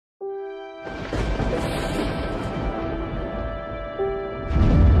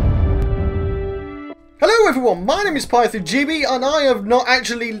Hello everyone, my name is PythonGB and I have not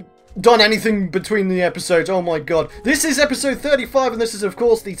actually done anything between the episodes. Oh my god. This is episode 35 and this is of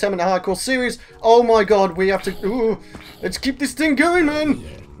course the 10-minute hardcore series. Oh my god, we have to... Ooh, let's keep this thing going, man.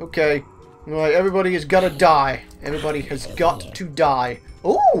 Okay. Right, everybody has got to die. Everybody has got to die.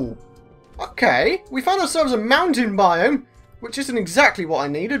 Ooh. Okay. We found ourselves a mountain biome, which isn't exactly what I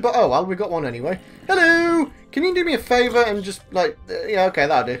needed, but oh well, we got one anyway. Hello! Can you do me a favour and just, like... yeah, okay,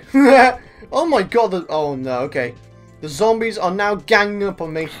 that'll do. Oh my god, oh no, okay. The zombies are now ganging up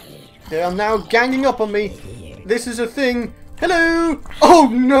on me. They are now ganging up on me. This is a thing. Hello! Oh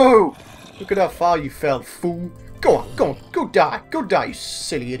no! Look at how far you fell, fool. Go on, go die, you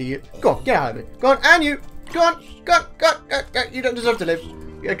silly idiot. Go on, get out of it. Go on, and you! Go on, go on. You don't deserve to live.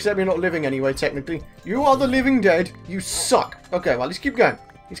 Except you're not living anyway, technically. You are the living dead. You suck. Okay, well, let's keep going.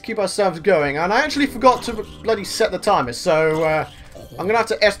 Let's keep ourselves going. And I actually forgot to bloody set the timer, so I'm going to have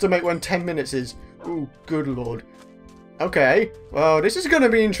to estimate when 10 minutes is. Oh, good lord. Okay, well, this is going to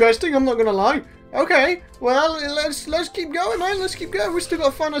be interesting, I'm not going to lie. Okay, well, let's keep going, man. Let's keep going. We've still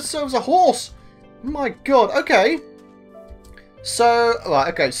got to find ourselves a horse. My god, okay. So,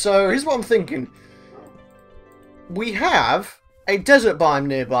 right, okay, so here's what I'm thinking. We have a desert biome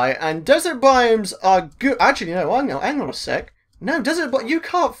nearby, and desert biomes are good. Actually, no, hang on a sec. No, you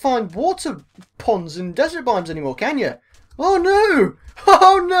can't find water ponds in desert biomes anymore, can you? Oh no!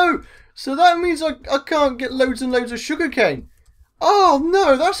 Oh no! So that means I can't get loads and loads of sugarcane. Oh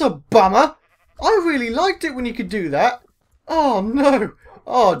no, that's a bummer. I really liked it when you could do that. Oh no!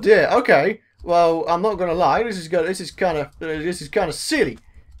 Oh dear. Okay. Well, I'm not gonna lie. This is kind of silly.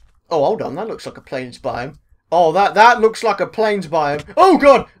 Oh, hold on. That looks like a plains biome. Oh, that looks like a plains biome. Oh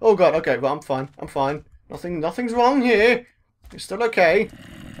god! Oh god! Okay, well, I'm fine. I'm fine. Nothing's wrong here. It's still okay.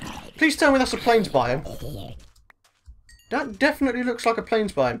 Please tell me that's a plains biome. That definitely looks like a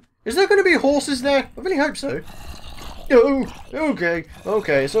plains biome. Is there going to be horses there? I really hope so. Oh, okay.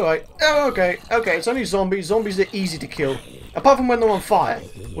 Okay, it's alright. Oh, okay. Okay, it's only zombies. Zombies are easy to kill. Apart from when they're on fire.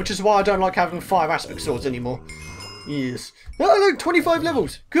 Which is why I don't like having fire aspect swords anymore. Yes. Oh, look, 25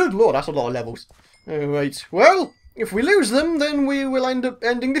 levels. Good lord, that's a lot of levels. Alright, well, if we lose them, then we will end up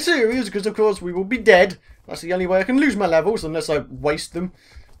ending the series, because of course we will be dead. That's the only way I can lose my levels, unless I waste them.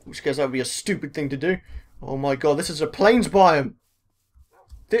 In which case that would be a stupid thing to do. Oh my god, this is a plains biome.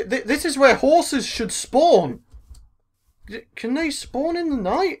 This is where horses should spawn. Can they spawn in the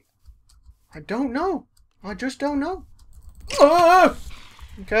night? I don't know. I just don't know. Ah!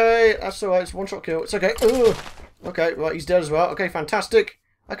 Okay, that's alright, it's one shot kill. It's okay. Okay, right, he's dead as well. Okay, fantastic.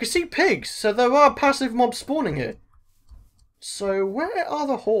 I can see pigs, so there are passive mobs spawning here. So, where are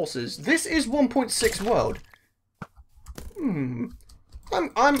the horses? This is 1.6 world.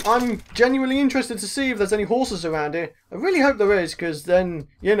 I'm genuinely interested to see if there's any horses around here. I really hope there is, because then,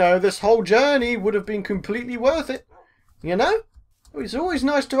 you know, this whole journey would have been completely worth it. You know? It's always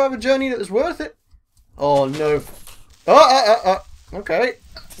nice to have a journey that is worth it. Oh, no. Okay.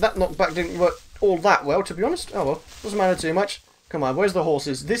 That knockback didn't work all that well, to be honest. Oh, well. Doesn't matter too much. Come on, where's the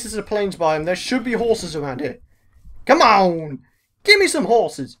horses? This is a plains biome. There should be horses around here. Come on! Give me some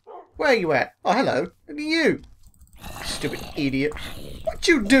horses! Where are you at? Oh, hello. Look at you. Stupid idiot. What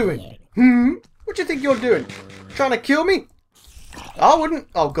you doing? What do you think you're doing? Trying to kill me? I wouldn't.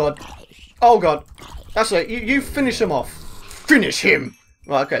 Oh, God. Oh, God. That's it. You finish him off. Finish him!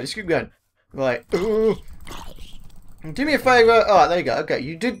 Right, okay, let's keep going. Right. Ooh. Do me a favour. Alright, there you go. Okay,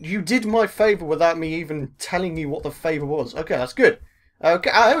 you did my favour without me even telling you what the favour was. Okay, that's good.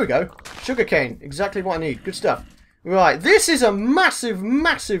 Okay, there we go. Sugarcane. Exactly what I need. Good stuff. Right, this is a massive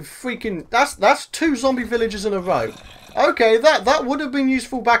freaking... That's 2 zombie villages in a row. Okay, that would have been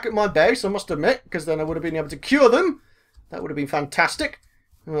useful back at my base, I must admit, because then I would have been able to cure them. That would have been fantastic.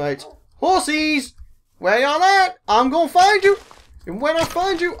 Right. Horsies! Where y'all at? I'm going to find you. And when I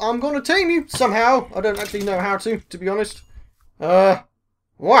find you, I'm going to tame you. Somehow. I don't actually know how to be honest. Wow,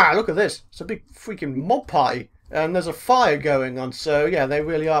 look at this. It's a big freaking mob party. And there's a fire going on. So, yeah, they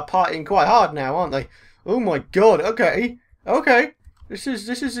really are partying quite hard now, aren't they? Oh, my God. Okay. Okay. This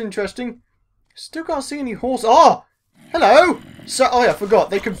is interesting. Still can't see any horse. Oh! Hello! So, oh, yeah, I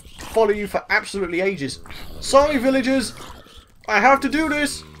forgot. They can follow you for absolutely ages. Sorry, villagers. I have to do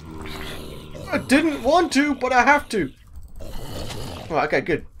this. I didn't want to, but I have to. Right, okay,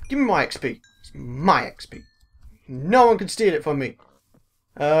 good. Give me my XP. It's my XP. No one can steal it from me.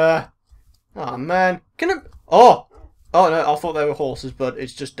 Oh, man. Can I... Oh! Oh, no, I thought they were horses, but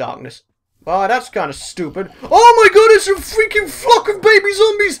it's just darkness. Oh, that's kind of stupid. Oh, my God, it's a freaking flock of baby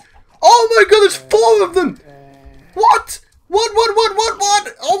zombies! Oh, my God, there's 4 of them! What? What?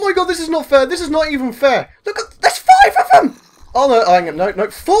 Oh, my God. god, this is not fair. This is not even fair. Look, there's 5 of them. Oh no, hang on, no,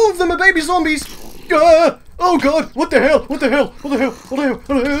 4 of them are baby zombies. Oh god, what the hell? What the hell? What the hell? What the hell?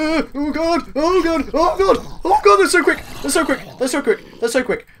 Oh god, oh god, oh god, oh god, they're so quick. They're so quick. They're so quick. They're so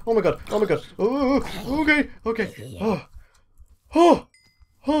quick. Oh my god, oh my god. Oh, okay, okay. Oh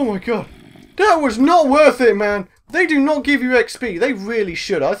my god. That was not worth it, man. They do not give you XP. They really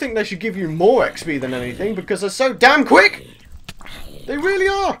should. I think they should give you more XP than anything because they're so damn quick. They really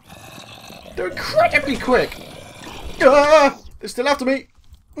are. They're incredibly quick. They're still after me.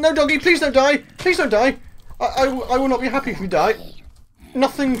 No, doggy, please don't die. Please don't die. I will not be happy if you die.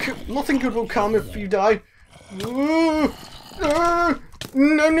 Nothing good will come if you die. No.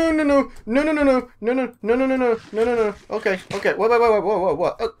 Okay.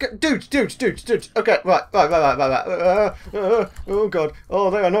 Whoa. Okay, dudes. Okay, right. Oh god.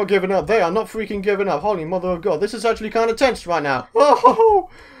 Oh, they are not giving up. They are not freaking giving up. Holy mother of God. This is actually kind of tense right now. Oh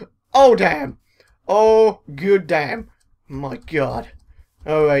damn. Oh good damn. My god.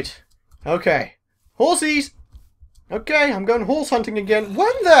 Alright. Okay. Horsies! Okay, I'm going horse hunting again.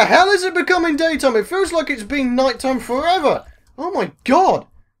 When the hell is it becoming daytime? It feels like it's been nighttime forever. Oh my god.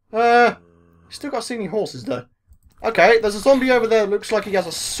 Still got to see any horses though. Okay, there's a zombie over there. Looks like he has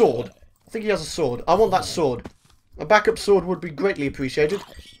a sword. I think he has a sword. I want that sword. A backup sword would be greatly appreciated.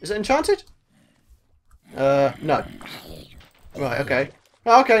 Is it enchanted? No. Right, okay.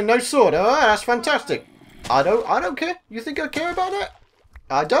 Okay, no sword. Alright, that's fantastic. I don't care. You think I care about that?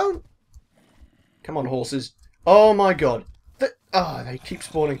 I don't. Come on, horses. Oh my god. They keep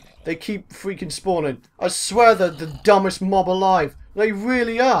spawning. They keep freaking spawning. I swear they're the dumbest mob alive. They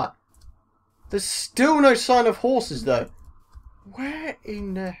really are. There's still no sign of horses though. Where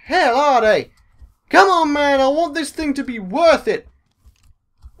in the hell are they? Come on, man. I want this thing to be worth it.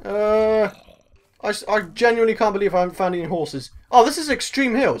 I genuinely can't believe I haven't found any horses. Oh, this is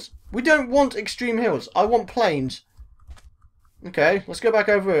Extreme Hills. We don't want Extreme Hills. I want plains. Okay, let's go back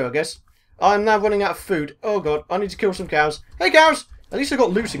over here, I guess. I'm now running out of food. Oh god, I need to kill some cows. Hey cows! At least I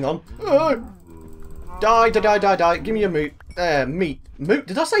got looting on. Die. Give me your meat. Meat. Moot?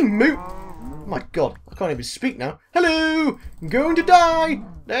 Did I say moot? Oh my god, I can't even speak now. Hello! I'm going to die!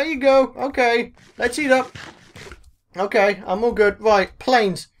 There you go. Okay, let's eat up. Okay, I'm all good. Right,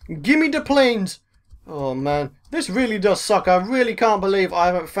 plains. Give me the plains. Oh man, this really does suck. I really can't believe I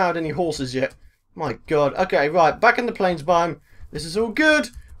haven't found any horses yet. My god. Okay, right, back in the plains biome. This is all good.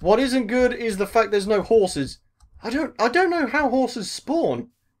 What isn't good is the fact there's no horses. I don't know how horses spawn.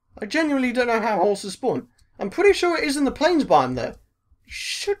 I genuinely don't know how horses spawn. I'm pretty sure it is in the plains biome though. It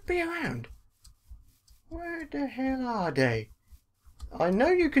should be around. Where the hell are they? I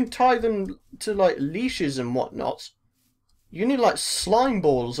know you can tie them to like leashes and whatnot. You need like slime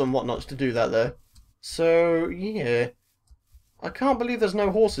balls and whatnots to do that though. So yeah. I can't believe there's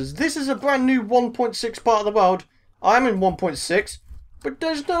no horses. This is a brand new 1.6 part of the world. I'm in 1.6, but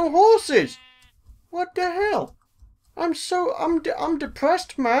there's no horses. What the hell? I'm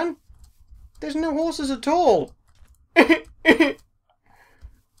depressed, man. There's no horses at all. Where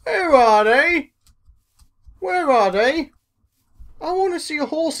are they? Where are they? I want to see a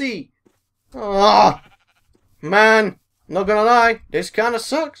horsey. Ah, man. Not gonna lie, this kind of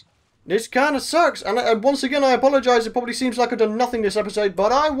sucks. This kind of sucks. And once again, I apologise. It probably seems like I've done nothing this episode,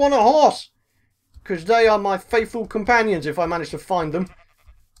 but I want a horse. Because they are my faithful companions if I manage to find them.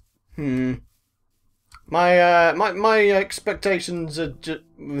 My expectations are just...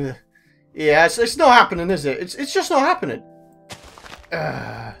 yeah, it's not happening, is it? It's just not happening.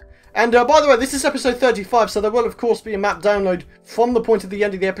 And by the way, this is episode 35, so there will of course be a map download from the point of the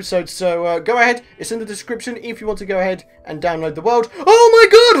end of the episode. So go ahead, it's in the description if you want to go ahead and download the world. Oh my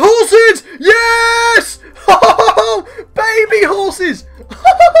god, horses! Yes! Baby horses!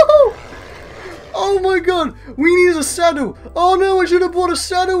 Oh my god, we need a saddle. Oh no, I should have brought a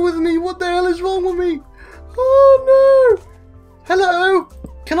saddle with me. What the hell is wrong with me? Oh no. Hello?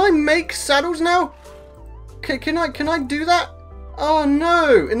 Can I make saddles now? Can I do that? Oh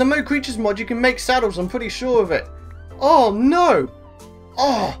no! In the Mo Creatures mod you can make saddles, I'm pretty sure of it. Oh no!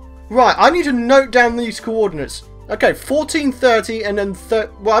 Oh, right, I need to note down these coordinates. Okay, 1430 and then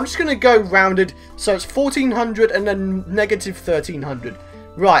well, I'm just going to go rounded, so it's 1400 and then negative 1300.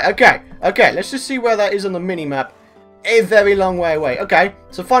 Right, okay, let's just see where that is on the mini-map. A very long way away. Okay,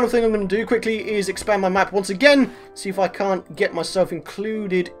 so final thing I'm going to do quickly is expand my map once again, see if I can't get myself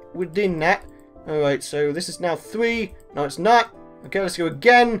included within that. Alright, so this is now 3, no it's not. Okay, let's go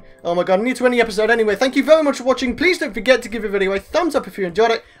again. Oh my god, I need to end the episode anyway. Thank you very much for watching. Please don't forget to give the video a thumbs up if you enjoyed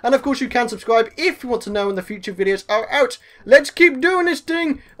it. And of course you can subscribe if you want to know when the future videos are out. Let's keep doing this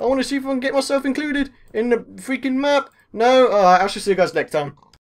thing. I want to see if I can get myself included in the freaking map. No? Alright, I shall see you guys next time.